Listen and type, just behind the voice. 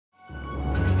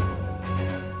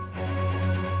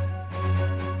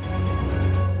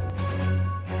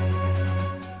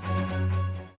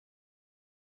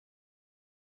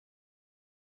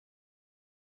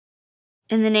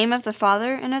In the name of the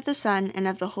Father, and of the Son, and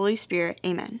of the Holy Spirit.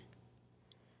 Amen.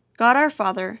 God our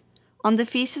Father, on the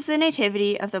feast of the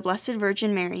Nativity of the Blessed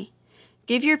Virgin Mary,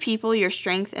 give your people your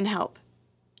strength and help.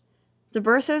 The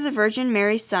birth of the Virgin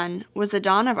Mary's Son was the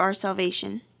dawn of our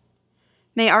salvation.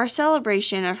 May our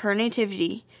celebration of her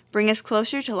nativity bring us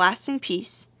closer to lasting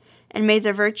peace, and may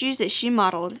the virtues that she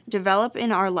modeled develop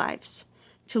in our lives,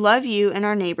 to love you and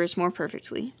our neighbors more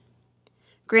perfectly.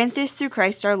 Grant this through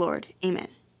Christ our Lord. Amen.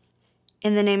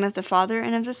 In the name of the Father,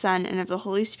 and of the Son, and of the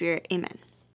Holy Spirit. Amen.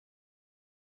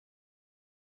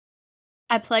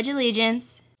 I pledge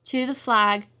allegiance to the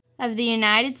flag of the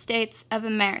United States of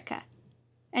America,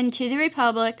 and to the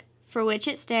republic for which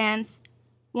it stands,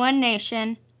 one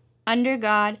nation, under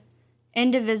God,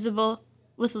 indivisible,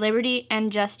 with liberty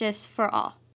and justice for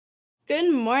all.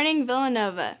 Good morning,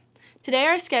 Villanova. Today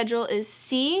our schedule is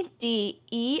C, D,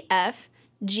 E, F,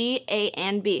 G, A,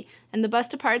 and B, and the bus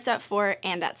departs at 4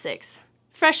 and at 6.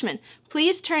 Freshmen,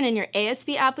 please turn in your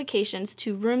ASB applications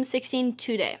to Room 16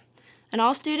 today. And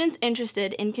all students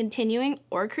interested in continuing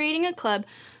or creating a club,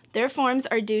 their forms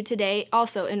are due today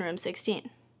also in Room 16.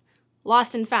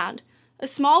 Lost and found. A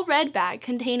small red bag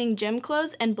containing gym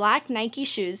clothes and black Nike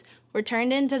shoes were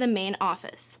turned into the main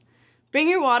office. Bring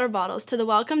your water bottles to the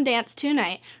welcome dance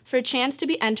tonight for a chance to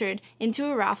be entered into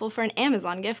a raffle for an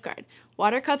Amazon gift card.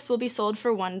 Water cups will be sold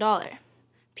for $1.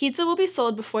 Pizza will be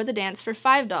sold before the dance for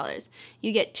 $5.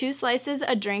 You get 2 slices,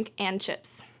 a drink, and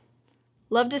chips.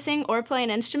 Love to sing or play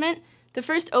an instrument? The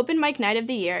first open mic night of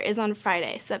the year is on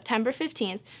Friday, September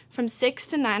 15th from 6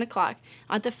 to 9 o'clock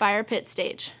at the Fire Pit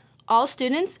stage. All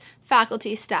students,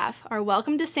 faculty, staff are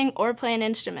welcome to sing or play an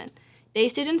instrument. Day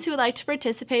students who would like to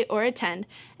participate or attend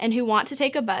and who want to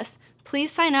take a bus,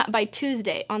 please sign up by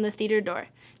Tuesday on the theater door.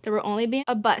 There will only be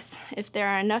a bus if there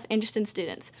are enough interested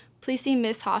students. Please see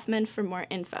Ms. Hoffman for more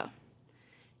info.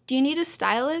 Do you need a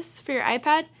stylus for your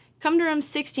iPad? Come to room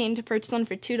 16 to purchase one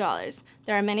for $2.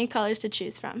 There are many colors to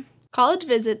choose from. College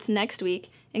visits next week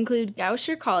include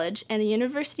Goucher College and the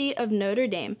University of Notre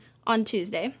Dame on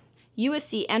Tuesday,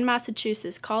 USC and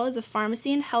Massachusetts College of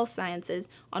Pharmacy and Health Sciences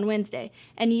on Wednesday,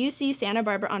 and UC Santa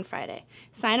Barbara on Friday.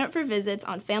 Sign up for visits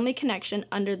on Family Connection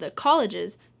under the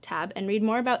Colleges tab and read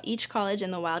more about each college in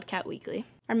the Wildcat Weekly.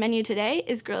 Our menu today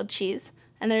is grilled cheese,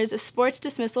 and there is a sports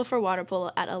dismissal for water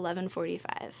polo at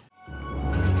 11:45.